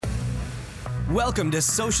Welcome to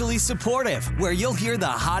Socially Supportive, where you'll hear the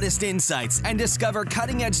hottest insights and discover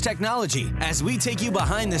cutting-edge technology as we take you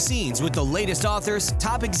behind the scenes with the latest authors,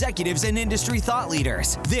 top executives, and industry thought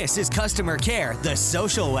leaders. This is Customer Care the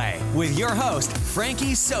Social Way with your host,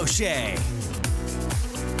 Frankie Soche.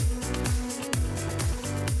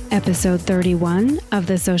 Episode 31 of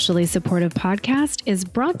the Socially Supportive Podcast is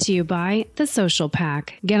brought to you by The Social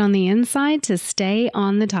Pack. Get on the inside to stay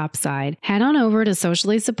on the top side. Head on over to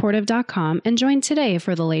sociallysupportive.com and join today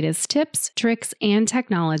for the latest tips, tricks, and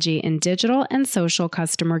technology in digital and social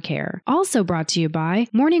customer care. Also brought to you by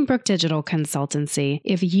Morningbrook Digital Consultancy.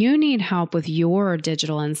 If you need help with your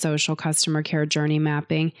digital and social customer care journey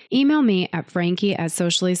mapping, email me at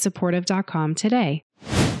frankie@sociallysupportive.com today.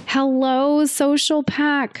 Hello, Social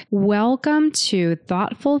Pack. Welcome to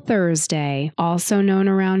Thoughtful Thursday, also known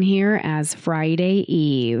around here as Friday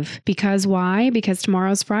Eve. Because why? Because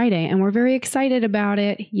tomorrow's Friday, and we're very excited about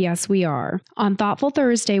it. Yes, we are. On Thoughtful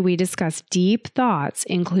Thursday, we discuss deep thoughts,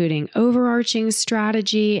 including overarching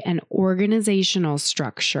strategy and organizational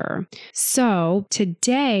structure. So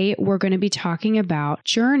today, we're going to be talking about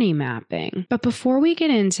journey mapping. But before we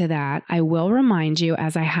get into that, I will remind you,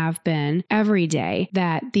 as I have been every day,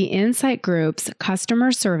 that the Insight Group's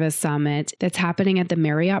Customer Service Summit that's happening at the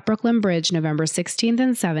Marriott Brooklyn Bridge November 16th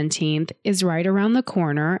and 17th is right around the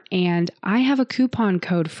corner, and I have a coupon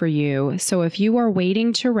code for you. So if you are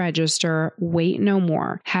waiting to register, wait no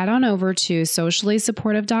more. Head on over to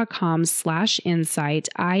sociallysupportive.com/insight,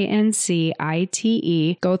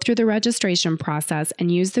 INCITE, go through the registration process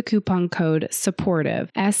and use the coupon code SUPPORTIVE,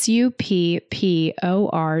 SUPPORTIVE,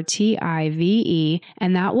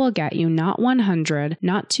 and that will get you not 100,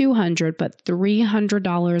 not $200, but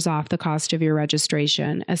 $300 off the cost of your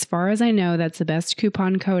registration. As far as I know, that's the best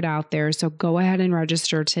coupon code out there, so go ahead and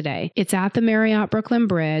register today. It's at the Marriott Brooklyn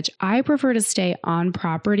Bridge. I prefer to stay on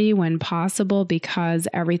property when possible because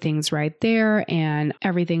everything's right there and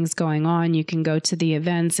everything's going on. You can go to the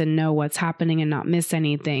events and know what's happening and not miss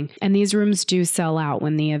anything. And these rooms do sell out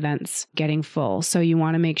when the event's getting full, so you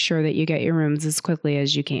want to make sure that you get your rooms as quickly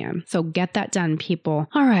as you can. So get that done, people.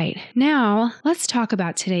 All right, now let's talk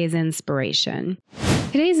about today's inspiration.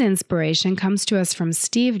 Today's inspiration comes to us from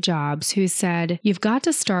Steve Jobs, who said, "You've got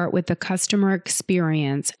to start with the customer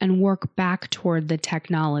experience and work back toward the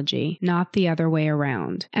technology, not the other way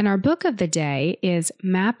around." And our book of the day is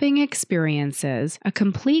Mapping Experiences, a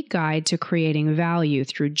complete guide to creating value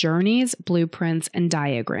through journeys, blueprints, and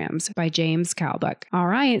diagrams by James Kalbach. All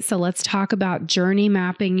right, so let's talk about journey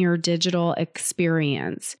mapping your digital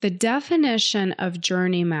experience. The definition of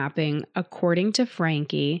journey mapping, according to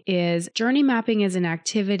Frankie, is journey mapping is an activity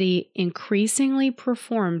increasingly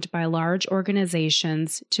performed by large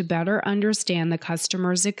organizations to better understand the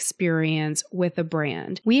customer's experience with a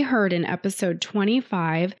brand. We heard in episode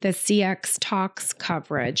 25, the CX Talks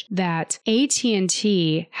coverage, that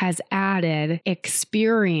AT&T has added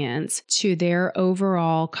experience to their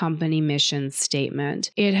overall company mission statement.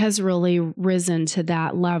 It has really risen to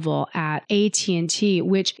that level at AT&T,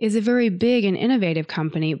 which is a very big and innovative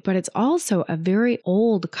company, but it's also a very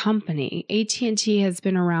old company. AT&T has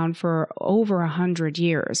been around for over 100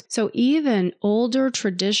 years. So even older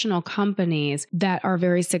traditional companies that are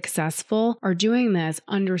very successful are doing this,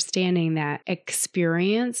 understanding that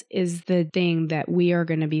experience is the thing that we are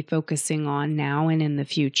going to be focusing on now and in the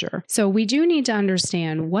future. So we do need to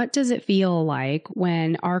understand, what does it feel like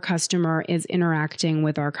when our customer is interacting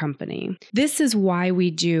with our company? This is why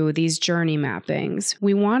we do these journey mappings.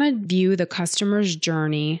 We want to view the customer's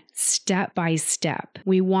journey step by step.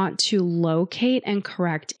 We want to locate and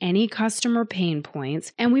correct any customer pain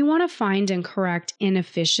points, and we want to find and correct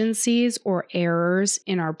inefficiencies or errors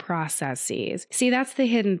in our processes. See, that's the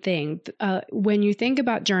hidden thing. When you think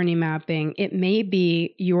about journey mapping, it may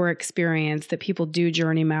be your experience that people do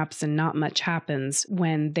journey maps and not much happens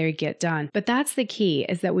when they get done. But that's the key,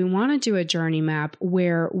 is that we want to do a journey map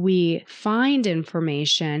where we find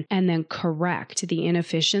information and then correct the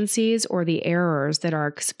inefficiencies or the errors that are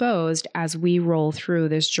exposed as we roll through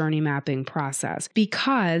this journey mapping process,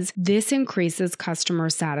 because this increases customer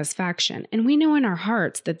satisfaction. And we know in our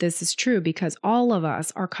hearts that this is true because all of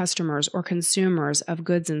us are customers or consumers of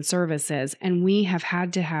goods and services, and we have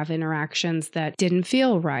had to have interactions that didn't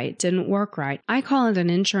feel right, didn't work right. I called an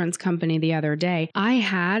insurance company the other day. I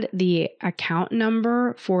had the account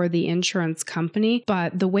number for the insurance company,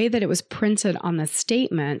 but the way that it was printed on the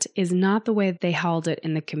statement is not the way that they held it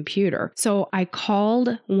in the computer. So I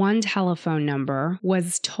called one telephone number number,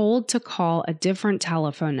 was told to call a different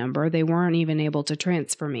telephone number. They weren't even able to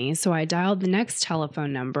transfer me. So I dialed the next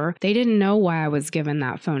telephone number. They didn't know why I was given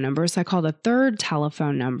that phone number. So I called a third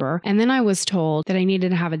telephone number. And then I was told that I needed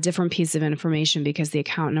to have a different piece of information because the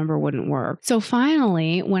account number wouldn't work. So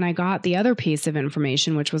finally, when I got the other piece of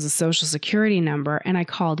information, which was a social security number, and I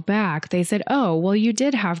called back, they said, oh, well, you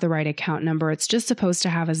did have the right account number. It's just supposed to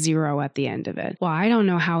have a 0 at the end of it. Well, I don't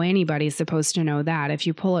know how anybody's supposed to know that. If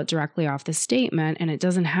you pull it directly off the statement and it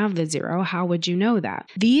doesn't have the 0, how would you know that?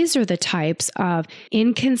 These are the types of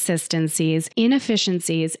inconsistencies,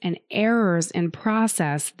 inefficiencies, and errors in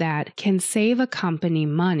process that can save a company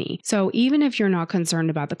money. So even if you're not concerned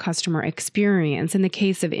about the customer experience, in the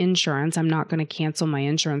case of insurance, I'm not going to cancel my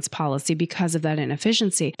insurance policy because of that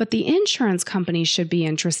inefficiency, but the insurance company should be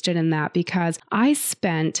interested in that because I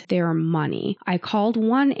spent their money. I called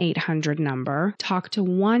 1-800 number, talked to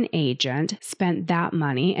one agent, spent that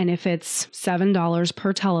money, and if it's $7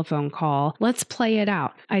 per telephone call, let's play it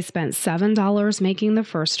out. I spent $7 making the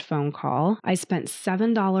first phone call. I spent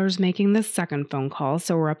 $7 making the second phone call,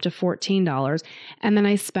 so we're up to $14. And then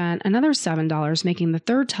I spent another $7 making the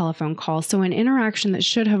third telephone call, so an interaction that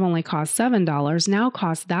should have only cost $7 now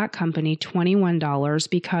costs that company $21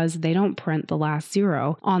 because they don't print the last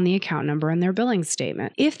 0 on the account number in their billing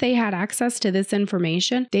statement. If they had access to this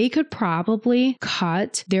information, they could probably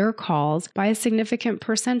cut their calls by a significant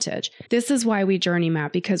percentage. This is why we journey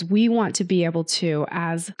map, because we want to be able to,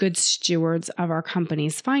 as good stewards of our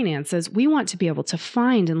company's finances, we want to be able to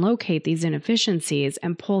find and locate these inefficiencies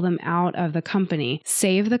and pull them out of the company,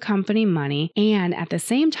 save the company money, and at the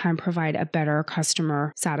same time provide a better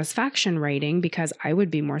customer satisfaction rating because I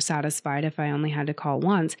would be more satisfied if I only had to call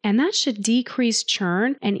once. And that should decrease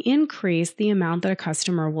churn and increase the amount that a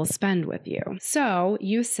customer will spend with you. So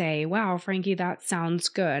you say, wow, Frankie, that sounds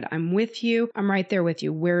good. I'm with you. I'm right there with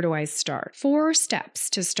you. Where do I start? 4 steps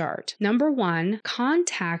to start. Number 1,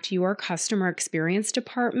 contact your customer experience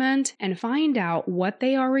department and find out what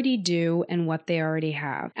they already do and what they already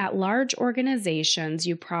have. At large organizations,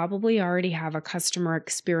 you probably already have a customer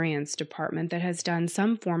experience department that has done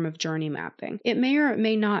some form of journey mapping. It may or it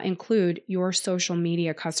may not include your social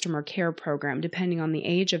media customer care program, depending on the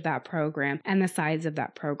age of that program and the size of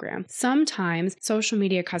that program. Sometimes social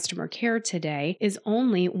media customer care today is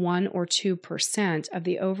only 1 or 2% of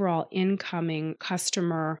the overall incoming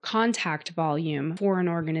customer contact volume for an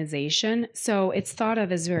organization. So it's thought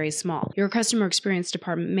of as very small. Your customer experience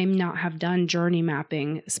department may not have done journey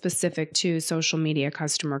mapping specific to social media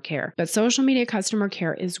customer care, but social media customer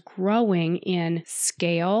care is growing in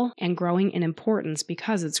scale and growing in importance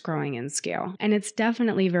because it's growing in scale. And it's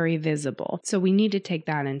definitely very visible. So we need to take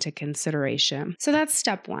that into consideration. So that's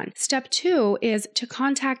step 1. Step 2 is to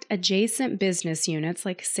contact adjacent business units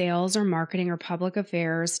like sales or marketing or public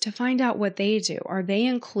affairs to find out what they do. Are they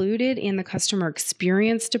included in the customer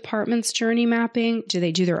experience department's journey mapping? Do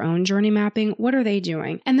they do their own journey mapping? What are they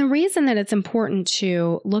doing? And the reason that it's important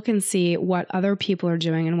to look and see what other people are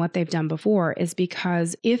doing and what they've done before is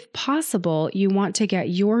because if possible, you want to get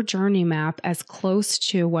your journey map as close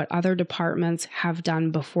to what other departments have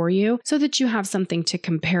done before you so that you have something to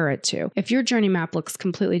compare it to. If your journey map looks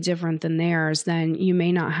completely different than theirs, then you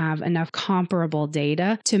may not have enough comparable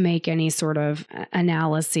data to make any sort of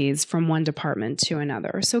analyses from one department to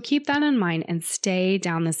another. So keep that in mind and stay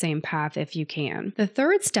down the same path if you can. The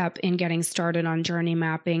third step in getting started on journey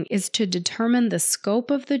mapping is to determine the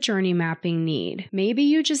scope of the journey mapping need. Maybe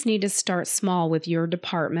you just need to start small with your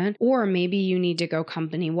department, or maybe you need to go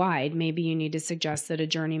company-wide. Maybe you need to suggest that a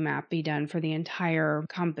journey map be done for the entire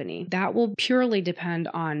company. That will purely depend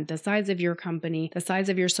on the size of your company, the size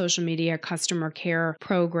of your social media customer care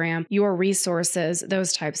program, your resources,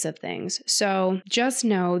 those types of things. So just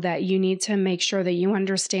know that you need to make sure that you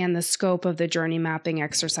understand the scope of the journey mapping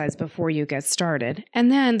exercise before you get started.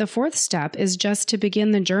 And then the fourth step is just to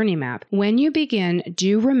begin the journey map. When you begin,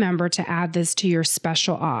 do remember to add this to your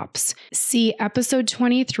special ops. See episode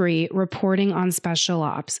 23, reporting on special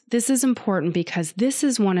ops. This is important because this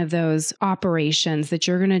is one of those operations that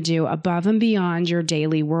you're going to do above and beyond your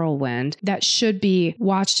daily whirlwind that should be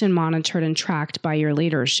watched and monitored and tracked by your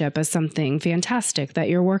leadership as something fantastic that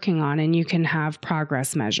you're working on and you can have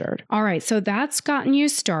progress measured. All right, so that's gotten you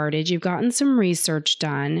started. You've gotten some research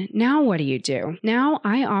done. Now what do you do? Now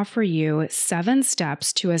I offer you 7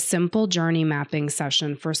 steps to a simple journey mapping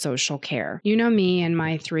session for social care. You know me and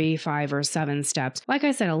my 3, 5, or 7 steps. Like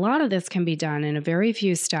I said, a lot of this can be done in a very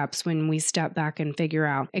few steps when we step back and figure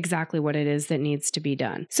out exactly what it is that needs to be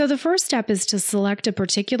done. So the first step is to select a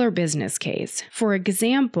particular business case. For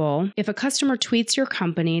example, if a customer tweets your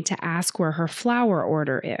company to ask where her flower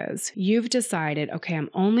order is, you've decided, okay, I'm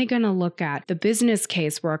only going to look at the business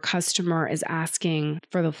case where a customer is asking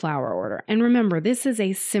for the flower order. And remember, this is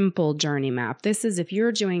a simple journey map. This is if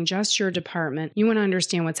you're doing just your department, you want to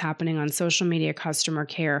understand what's happening on social media customer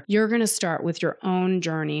care, you're going to start with your own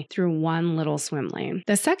journey through one little swim lane.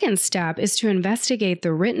 The second step is to investigate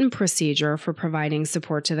the written procedure for providing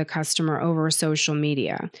support to the customer over social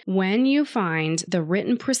media. When you find the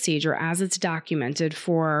written procedure as it's documented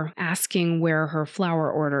for asking where her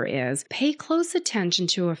flower order is, pay close attention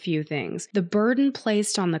to a few things. The burden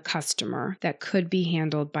placed on the customer that could be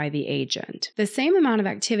handled by the agent. The same amount of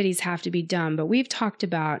activities have to be done, but we've talked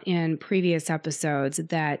about in previous episodes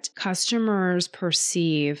that customers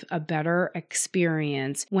perceive a better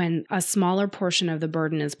experience when a smaller portion of the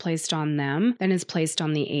burden is placed on them than is placed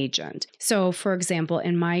on the agent. So, for example,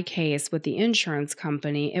 in my case with the insurance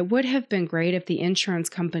company, it would have been great if the insurance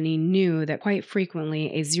company knew that quite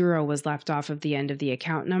frequently a 0 was left off of the end of the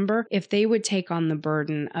account number. If they would take on the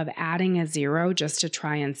burden of adding a 0 just to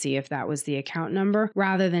try and see if that was the account number,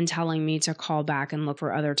 rather than telling me to call back and look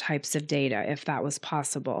for other types of data if that was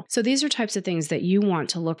possible. So these are types of things that you want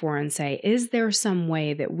to look for and say, is there some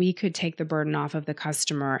way that we could take the burden off of the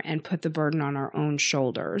customer and put the burden on our own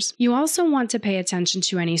shoulders? You also want to pay attention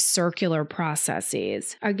to any circular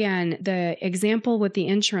processes. Again, the example with the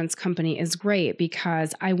insurance company is great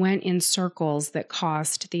because I went in circles that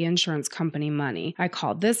cost the insurance company money. I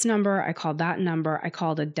called this number, I called that number, I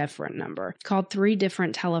called a different number, called 3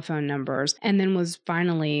 different telephone numbers, and then was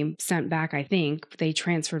finally sent back, I think. They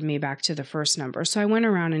transferred me back to the first number. So I went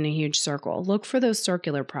around in a huge circle. Look for those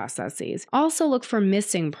circular processes. Also look for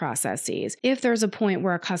missing processes. If there's a point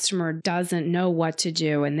where a customer doesn't know what to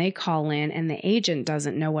do and they call in and the agent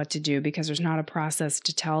doesn't know what to do because there's not a process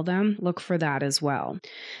to tell them, look for that as well.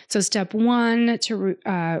 So step 1 to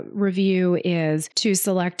review is to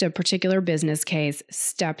select a particular business case.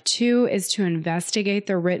 Step 2 is to investigate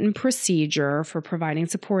the written procedure for providing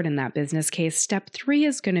support in that business case. Step 3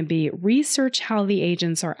 is going to be research how the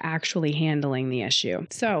agents are actually handling the issue.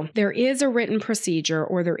 So there is a written procedure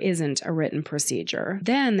or there isn't a written procedure.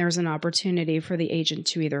 Then there's an opportunity for the agent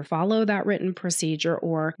to either follow that written procedure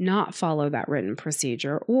or not follow that written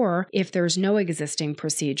procedure. Or if there's no existing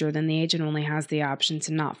procedure, then the agent only has the option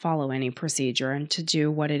to not follow any procedure and to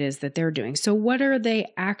do what it is that they're doing. So what are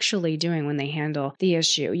they actually doing when they handle the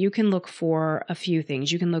issue? You can look for a few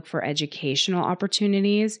things. You can look for educational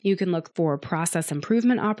opportunities. You can look for process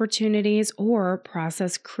improvement opportunities or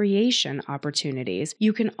process creation opportunities.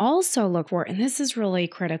 You can also look for, and this is really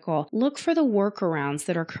critical, look for the workarounds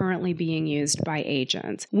that are currently being used by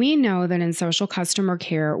agents. We know that in social customer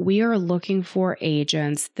care, we are looking for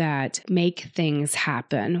agents that make things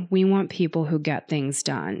happen. We want people who get things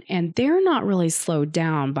done. And they're not really slowed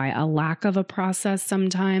down by a lack of a process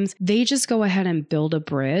sometimes. They just go ahead and build a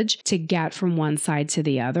bridge to get from one side to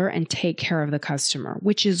the other and take care of the customer,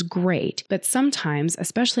 which is great. But sometimes,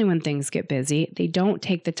 especially when things get busy, they don't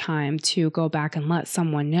take the time to go back and let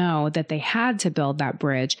someone know that they had to build that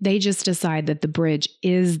bridge. They just decide that the bridge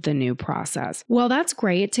is the new process. Well, that's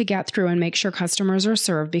great to get through and make sure customers are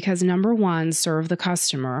served because number 1, serve the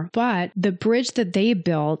customer. But the bridge that they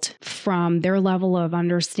built from their level of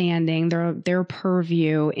understanding, their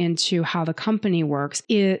purview into how the company works,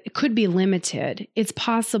 it could be limited. It's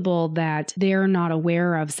possible that they're not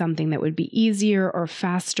aware of something that would be easier or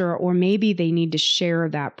faster, or maybe they need to share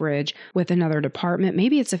that bridge with another department.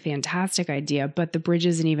 Maybe it's a fantastic idea, but the bridge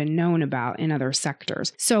isn't even known about in other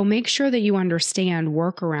sectors. So make sure that you understand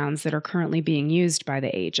workarounds that are currently being used by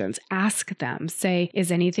the agents. Ask them, say,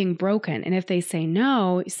 is anything broken? And if they say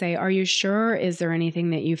no, say, are you sure? Is there anything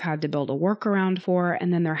that you've had to build a workaround for?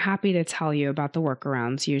 And then they're happy to tell you about the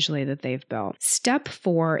workarounds usually that they've built. Step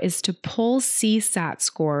 4 is to pull CSAT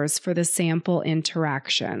scores for the sample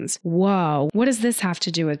interactions. Whoa, what does this have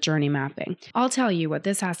to do with journey mapping? I'll tell you what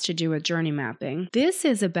this has to do with journey mapping. This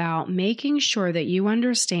is about making sure that you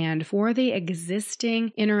understand for the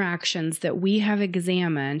existing interactions that we have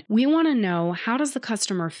examined, we want to know, how does the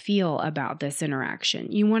customer feel about this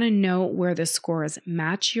interaction? You want to know where the scores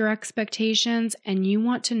match your expectations, and you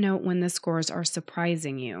want to note when the scores are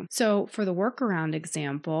surprising you. So for the workaround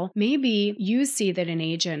example, maybe you see that an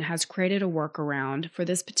agent has created a workaround for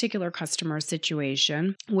this particular customer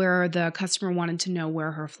situation where the customer wanted to know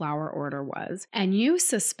where her flower order was. And you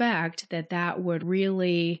suspect that that would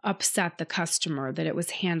really upset the customer, that it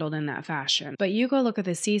was handled in that fashion. But you go look at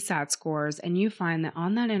the CSAT scores and you find that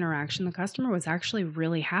on that interaction, the customer was actually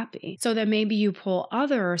really happy. So that maybe you pull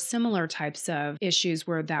other similar types of issues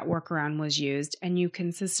where that workaround was used and you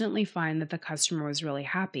consistently find that the customer was really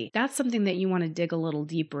happy. That's something that you want to dig a little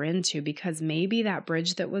deeper into, because maybe that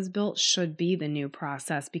bridge that was built should be the new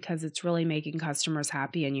process because it's really making customers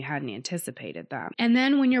happy and you hadn't anticipated that. And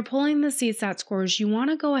then when you're pulling the CSAT scores, you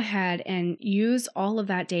want to go ahead and use all of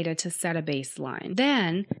that data to set a baseline.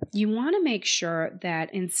 Then you want to make sure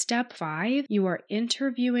that in step 5, you are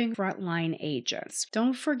interviewing frontline agents.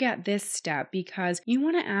 Don't forget this step because you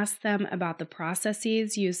want to ask them about the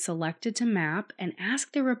processes you selected to map and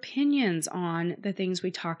ask their opinions on the things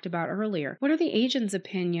we talked about earlier. What are the agents'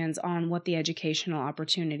 opinions on what the educational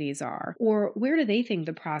opportunities are? Or where do they think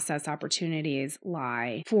the process opportunities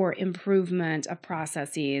lie for improvement of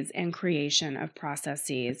processes and creation of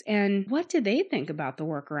processes? And what do they think about the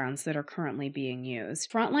workarounds that are currently being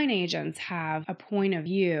used? Frontline agents have a point of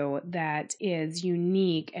view that is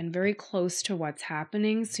unique and very close to what's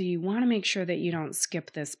happening, so you want to make sure that you don't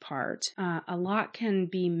skip this part. A lot can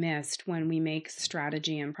be missed when we make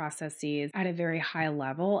strategy and processes at a very high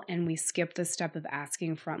level and we skip the step of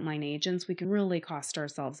asking frontline agents. We can really cost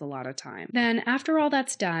ourselves a lot of time. Then after all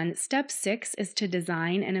that's done, step 6 is to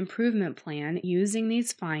design an improvement plan using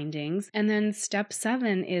these findings. And then step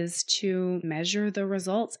 7 is to measure the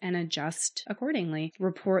results and adjust accordingly.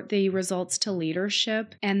 Report the results to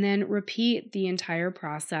leadership and then repeat the entire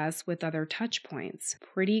process with other touch points.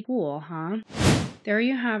 Pretty cool, huh? There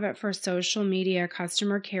you have it for social media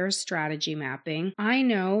customer care strategy mapping. I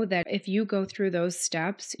know that if you go through those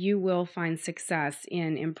steps, you will find success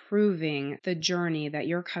in improving the journey that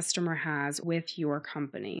your customer has with your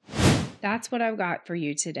company. That's what I've got for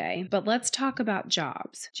you today. But let's talk about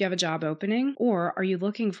jobs. Do you have a job opening or are you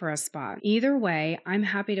looking for a spot? Either way, I'm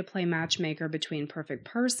happy to play matchmaker between perfect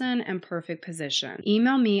person and perfect position.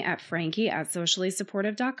 Email me at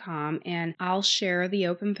frankie@sociallysupportive.com and I'll share the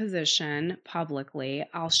open position publicly.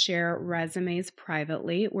 I'll share resumes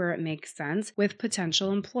privately where it makes sense with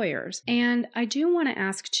potential employers. And I do want to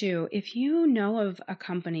ask too, if you know of a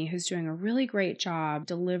company who's doing a really great job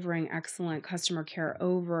delivering excellent customer care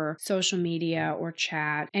over social media or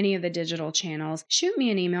chat, any of the digital channels, shoot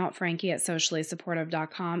me an email at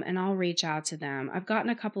frankie@sociallysupportive.com and I'll reach out to them. I've gotten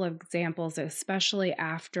a couple of examples, especially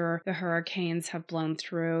after the hurricanes have blown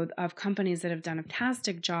through, of companies that have done a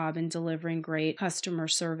fantastic job in delivering great customer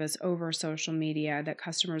service over social media that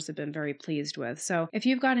customers have been very pleased with. So if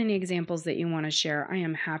you've got any examples that you want to share, I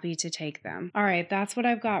am happy to take them. All right, that's what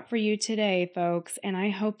I've got for you today, folks, and I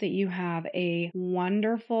hope that you have a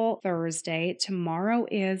wonderful Thursday. Tomorrow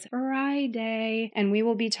is Friday, and we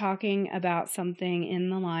will be talking about something in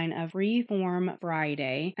the line of Freeform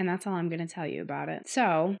Friday, and that's all I'm going to tell you about it.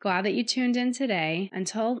 So glad that you tuned in today.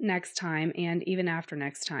 Until next time, and even after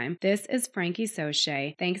next time, this is Frankie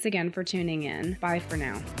Soche. Thanks again for tuning in. Bye for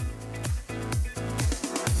now.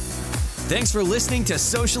 Thanks for listening to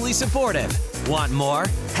Socially Supportive. Want more?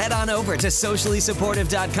 Head on over to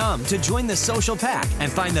sociallysupportive.com to join the social pack and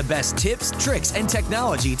find the best tips, tricks, and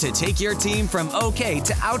technology to take your team from okay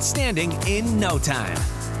to outstanding in no time.